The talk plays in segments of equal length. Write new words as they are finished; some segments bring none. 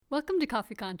Welcome to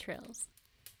Coffee Contrails.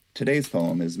 Today's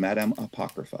poem is Madame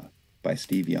Apocrypha by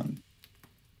Steve Young.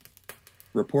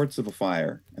 Reports of a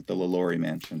fire at the LaLaurie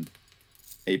mansion,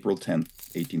 April 10th,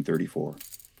 1834.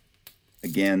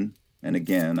 Again and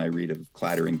again I read of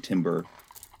clattering timber,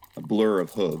 a blur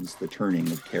of hooves, the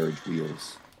turning of carriage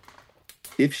wheels.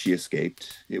 If she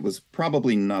escaped, it was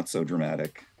probably not so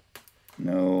dramatic.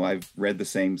 No, I've read the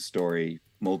same story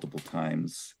multiple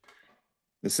times.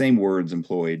 The same words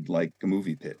employed like a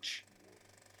movie pitch.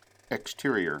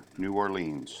 Exterior, New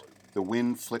Orleans. The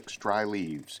wind flicks dry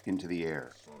leaves into the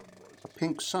air. A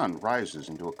pink sun rises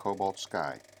into a cobalt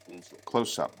sky.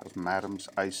 Close-up of Madame's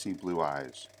icy blue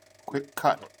eyes. Quick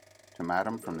cut to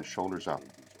Madame from the shoulders up.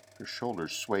 Her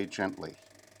shoulders sway gently.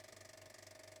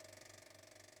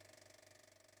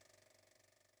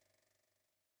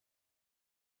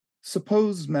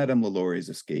 Suppose Madame LaLaurie's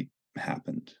escape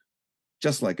happened,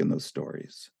 just like in those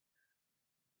stories.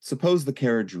 Suppose the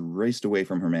carriage raced away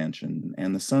from her mansion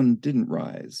and the sun didn't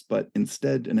rise, but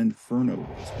instead an inferno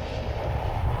rose,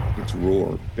 its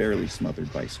roar barely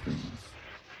smothered by screams.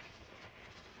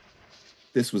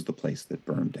 This was the place that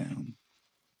burned down.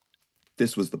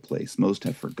 This was the place most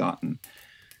have forgotten,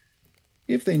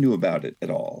 if they knew about it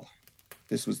at all.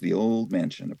 This was the old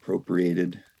mansion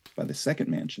appropriated by the second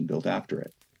mansion built after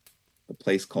it, the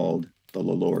place called the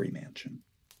LaLaurie Mansion.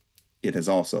 It has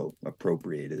also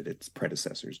appropriated its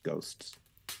predecessors' ghosts.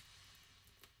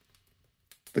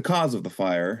 The cause of the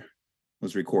fire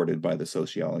was recorded by the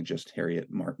sociologist Harriet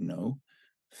Martineau,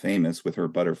 famous with her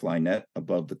butterfly net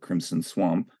above the crimson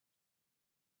swamp.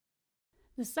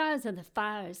 The size of the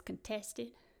fire is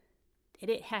contested. That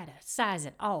it had a size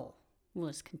at all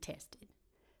was contested.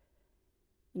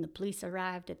 When the police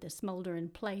arrived at the smoldering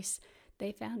place,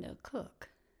 they found a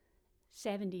cook,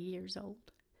 70 years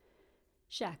old,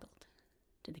 shackled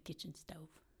to the kitchen stove.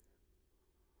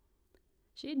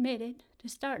 She admitted to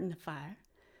starting the fire,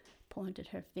 pointed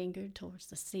her finger towards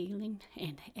the ceiling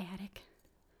and the attic.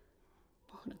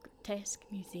 On a grotesque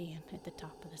museum at the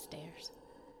top of the stairs.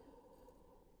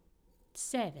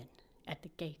 7 at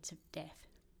the gates of death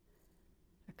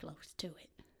are close to it.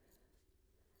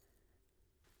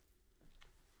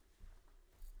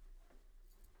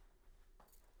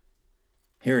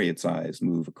 Harriet's eyes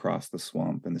move across the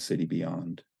swamp and the city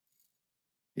beyond.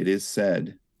 It is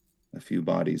said a few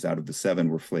bodies out of the 7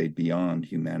 were flayed beyond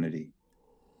humanity,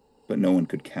 but no one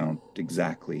could count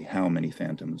exactly how many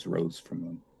phantoms rose from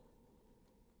them.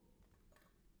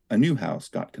 A new house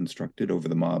got constructed over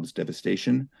the mob's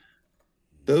devastation.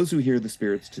 Those who hear the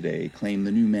spirits today claim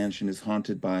the new mansion is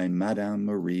haunted by Madame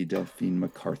Marie Delphine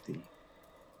McCarthy,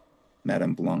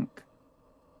 Madame Blanc,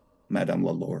 Madame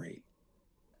LaLaurie.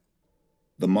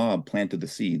 The mob planted the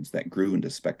seeds that grew into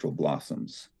spectral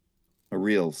blossoms, a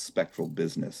real spectral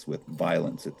business with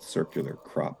violence its circular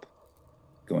crop,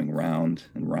 going round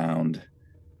and round,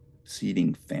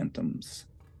 seeding phantoms.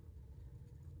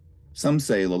 Some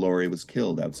say LaLaurie was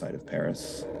killed outside of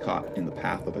Paris, caught in the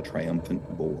path of a triumphant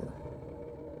boar.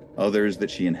 Others that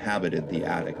she inhabited the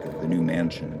attic of the new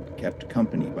mansion, kept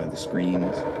company by the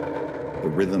screams, the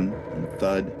rhythm and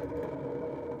thud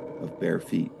of bare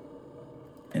feet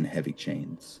and heavy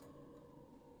chains.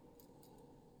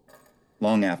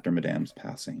 Long after Madame's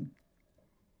passing,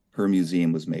 her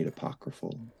museum was made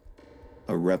apocryphal,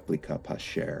 a replica pas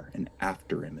cher, an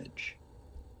after-image.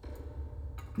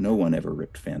 No one ever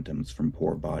ripped phantoms from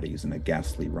poor bodies in a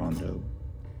ghastly rondo.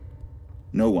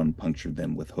 No one punctured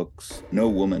them with hooks. No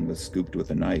woman was scooped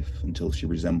with a knife until she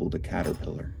resembled a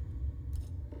caterpillar.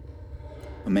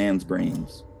 A man's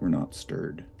brains were not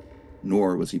stirred,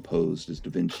 nor was he posed as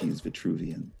Da Vinci's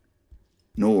Vitruvian.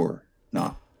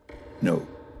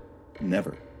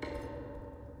 Never.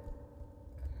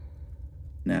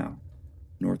 Now,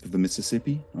 north of the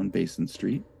Mississippi on Basin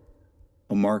Street,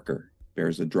 a marker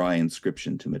bears a dry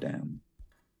inscription to Madame.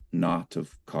 Not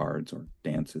of cards or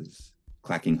dances,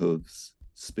 clacking hooves,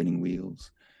 spinning wheels,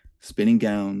 spinning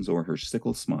gowns, or her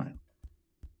sickle smile.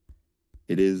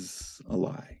 It is a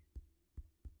lie.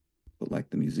 But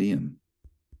like the museum,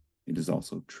 it is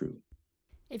also true.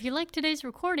 If you like today's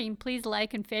recording, please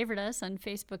like and favorite us on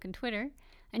Facebook and Twitter,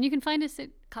 and you can find us at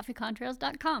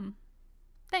coffeecontrails.com.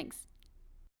 Thanks.